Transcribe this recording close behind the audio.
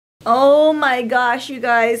Oh my gosh, you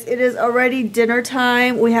guys, it is already dinner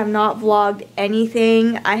time. We have not vlogged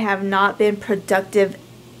anything. I have not been productive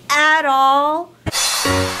at all.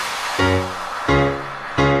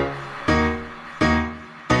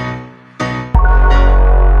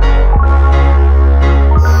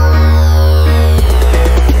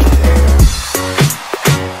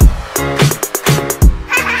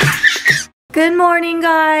 Good morning,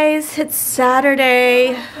 guys. It's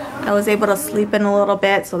Saturday. I was able to sleep in a little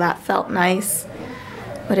bit, so that felt nice.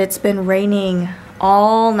 But it's been raining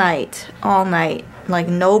all night, like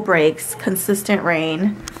no breaks, consistent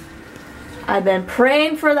rain. I've been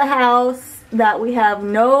praying for the house that we have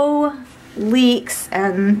no leaks,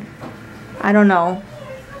 and I don't know.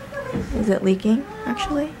 Is it leaking,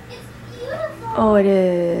 actually? Oh, it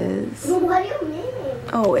is. What do you mean?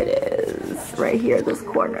 Oh, it is. Right here, this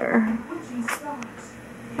corner.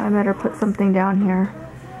 I better put something down here.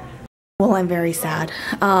 Well, I'm very sad.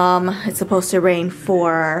 It's supposed to rain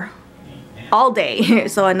for all day.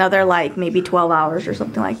 So another like maybe 12 hours or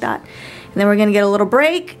something like that. And then we're gonna get a little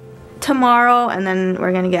break tomorrow, and then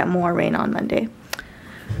we're gonna get more rain on Monday.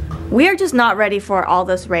 We are just not ready for all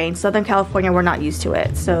this rain. Southern California, we're not used to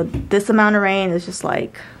it. So this amount of rain is just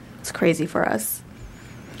like, it's crazy for us.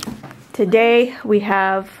 Today we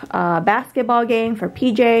have a basketball game for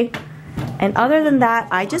PJ. And other than that,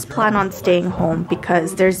 I just plan on staying home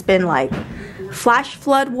because there's been like flash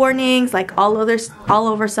flood warnings like all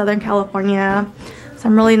over Southern California. So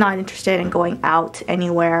I'm really not interested in going out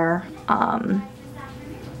anywhere.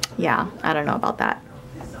 Yeah, I don't know about that.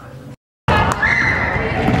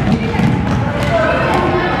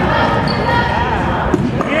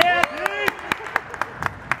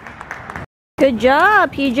 Good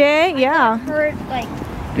job, PJ. Yeah. Heard, like,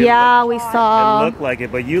 yeah, we saw. It looked like it,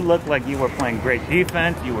 but you looked like you were playing great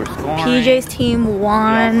defense. You were scoring. PJ's team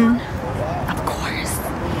won. Yes. Of course.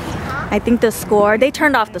 I think the score, they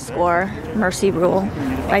turned off the score, mercy rule.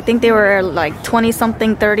 I think they were like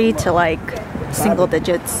 20-something, 30 to like single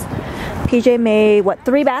digits. PJ made, what,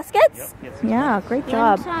 3 baskets? Yep. Yeah, great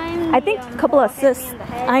job. I think a couple of assists.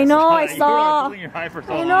 I know, I saw.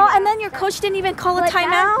 I know, and then your coach didn't even call a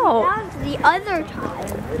timeout. That was the other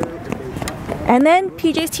time. And then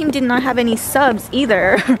PJ's team did not have any subs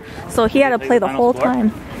either, so he had to play the whole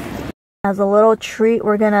time. As a little treat,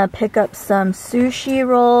 we're gonna pick up some sushi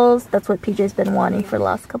rolls. That's what PJ's been wanting for the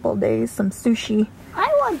last couple of days, some sushi. I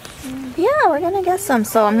want. Yeah, we're gonna get some.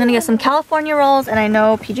 So I'm gonna get some California rolls, and I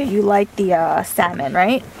know PJ, you like the salmon,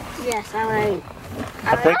 right? Yes, I like.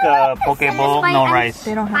 I'll take a poke bowl, no rice.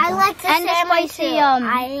 They don't have I that. like the spicy.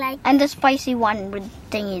 I like and the spicy one with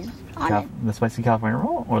thingies on it. The spicy California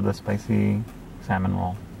roll or the spicy salmon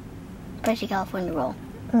roll? Spicy California roll.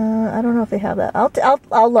 I don't know if they have that. I'll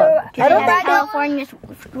look. I don't have California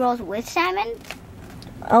rolls with salmon.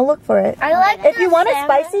 I'll look for it. I like. If you want it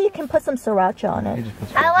spicy, you can put some sriracha on it.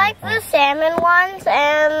 I like the salmon ones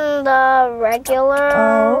and the regular.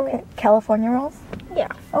 Oh, okay. California rolls? Yeah.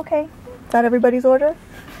 Okay. Is that everybody's order?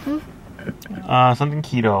 Something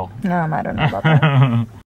keto. No, I don't know about that.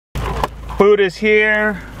 Food is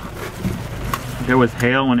here. There was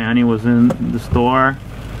hail when Annie was in the store.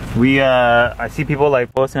 I see people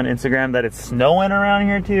like posting on Instagram that it's snowing around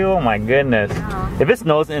here too. Oh my goodness. If it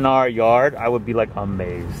snows in our yard, I would be like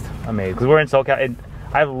amazed. Because we're in SoCal.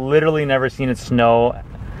 I've literally never seen it snow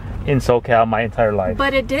in SoCal my entire life.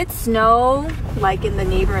 But it did snow like in the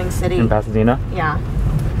neighboring city. In Pasadena? Yeah.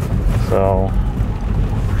 So,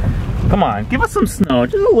 come on, give us some snow,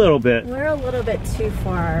 just a little bit. We're a little bit too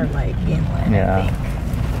far like inland, yeah. I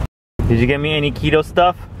think. Did you get me any keto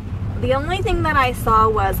stuff? The only thing that I saw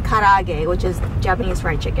was karage, which is Japanese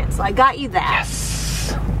fried chicken. So I got you that.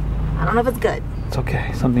 Yes. I don't know if it's good. It's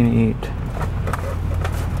okay, something to eat.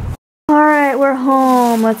 Alright, we're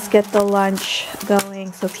home. Let's get the lunch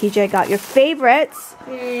going. So PJ got your favorites.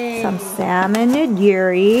 Yay. Some salmon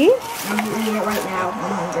nigiri. I'm eating it right now.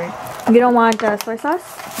 I'm hungry. You don't want soy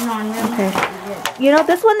sauce? No, I'm really Okay. You know,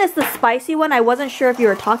 this one is the spicy one. I wasn't sure if you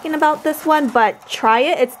were talking about this one, but try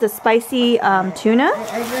it. It's the spicy tuna.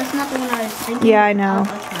 That's not the one I was thinking. Yeah, I know.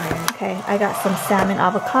 I'll try it. Okay, I got some salmon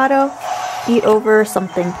avocado. Eat over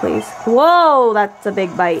something, please. Whoa, that's a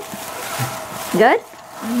big bite. Good?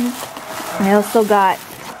 I also got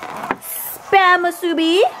spam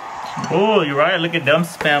musubi. Oh, you're right. Look at them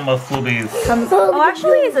spam musubis. Oh,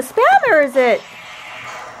 actually, is it spam or is it?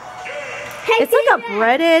 It's like a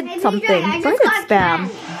breaded something. Breaded spam.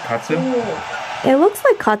 Katsu? It looks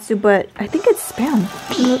like katsu, but I think it's spam.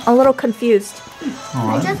 I'm a little confused.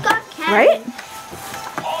 I just got cat. Right?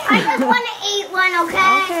 I just want to eat one,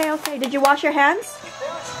 okay? Okay, okay. Did you wash your hands?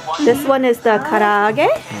 This one is the karage.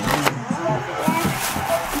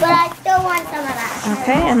 But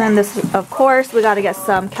Okay, and then this, of course, we gotta get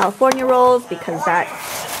some California rolls because that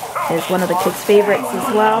is one of the kids' favorites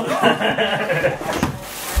as well.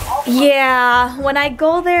 Yeah, when I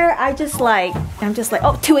go there, I'm just like,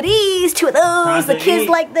 oh, 2 of these, 2 of those. The kids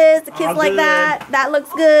like this, the kids like that. That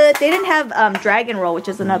looks good. They didn't have dragon roll, which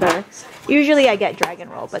is another. Usually I get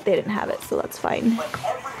dragon roll, but they didn't have it, so that's fine.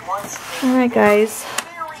 All right, guys.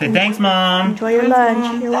 Say thanks, Mom. Enjoy your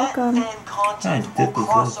lunch. You're welcome. I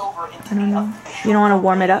don't know. You don't want to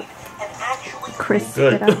warm it up? Crisp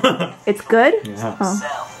it up. It's good? Yeah.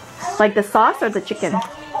 Oh. Like the sauce or the chicken?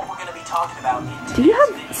 Do you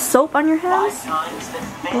have soap on your hands?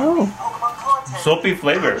 Oh. Soapy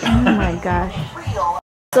flavor. Oh my gosh.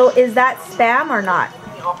 So is that Spam or not?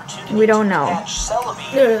 We don't know. It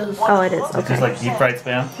is. Oh, it is. Okay. It's just like deep fried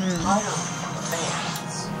Spam.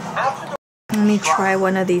 Let me try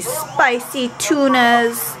one of these spicy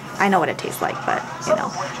tunas. I know what it tastes like, but you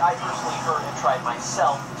know.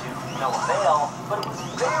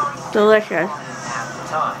 Delicious.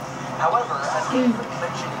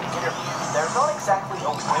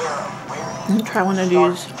 Let me try one of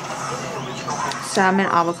these salmon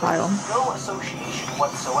avocado.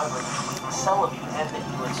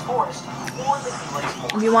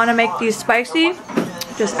 If you want to make these spicy,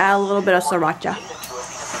 just add a little bit of sriracha.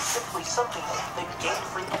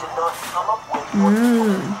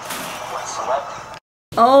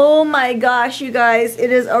 Oh my gosh, you guys,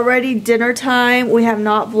 it is already dinner time. We have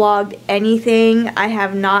not vlogged anything. I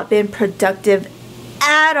have not been productive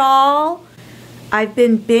at all. I've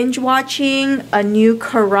been binge watching a new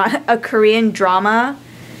Korean drama.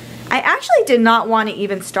 I actually did not want to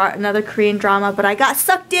even start another Korean drama, but I got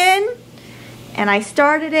sucked in and I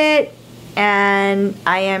started it and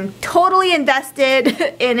I am totally invested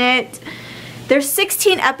in it. There's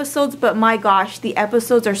 16 episodes, but my gosh, the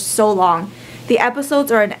episodes are so long. The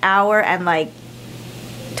episodes are an hour and like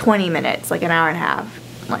 20 minutes, like an hour and a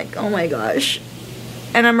half. Like, oh my gosh.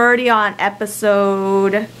 And I'm already on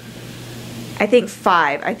episode, I think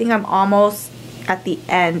 5. I think I'm almost at the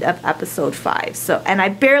end of episode 5. So, and I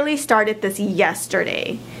barely started this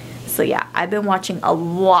yesterday. So yeah, I've been watching a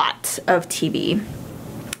lot of TV.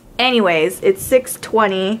 Anyways, it's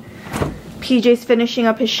 6:20. PJ's finishing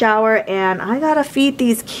up his shower and I gotta feed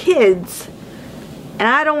these kids. And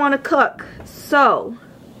I don't want to cook. So,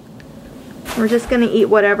 we're just gonna eat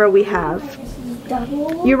whatever we have.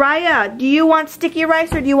 Uriah, do you want sticky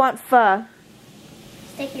rice or do you want pho?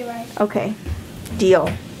 Sticky rice. Okay. Deal.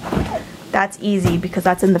 That's easy because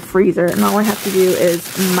that's in the freezer and all I have to do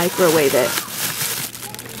is microwave it.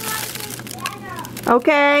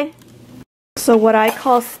 Okay. So what I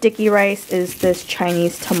call sticky rice is this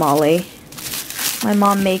Chinese tamale. My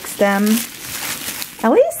mom makes them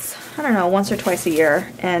at least, I don't know, once or twice a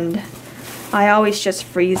year, and I always just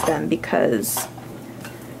freeze them because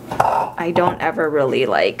I don't ever really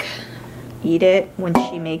like eat it when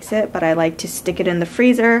she makes it, but I like to stick it in the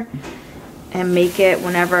freezer and make it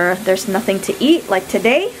whenever there's nothing to eat, like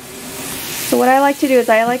today. So what I like to do is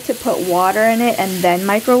I like to put water in it and then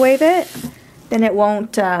microwave it. Then it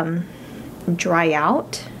won't dry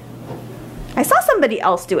out. I saw somebody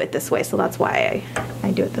else do it this way, so that's why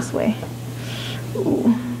I do it this way.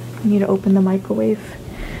 Ooh, I need to open the microwave.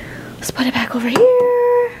 Let's put it back over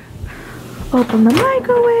here. Open the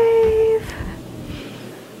microwave.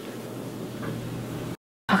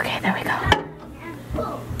 Okay, there we go.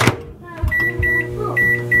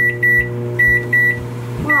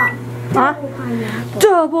 Huh?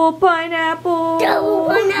 Double pineapple. Double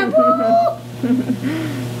pineapple.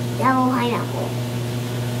 Double pineapple.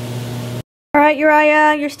 Alright,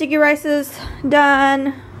 Uriah, your sticky rice is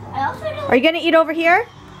done. Are you gonna eat over here?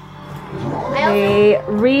 They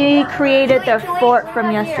recreated the fort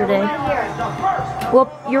from yesterday.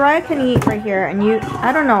 Well, Uriah can eat right here, and you,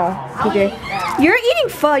 I don't know, PJ. You're eating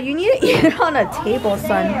pho. You need to eat it on a table,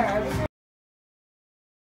 son.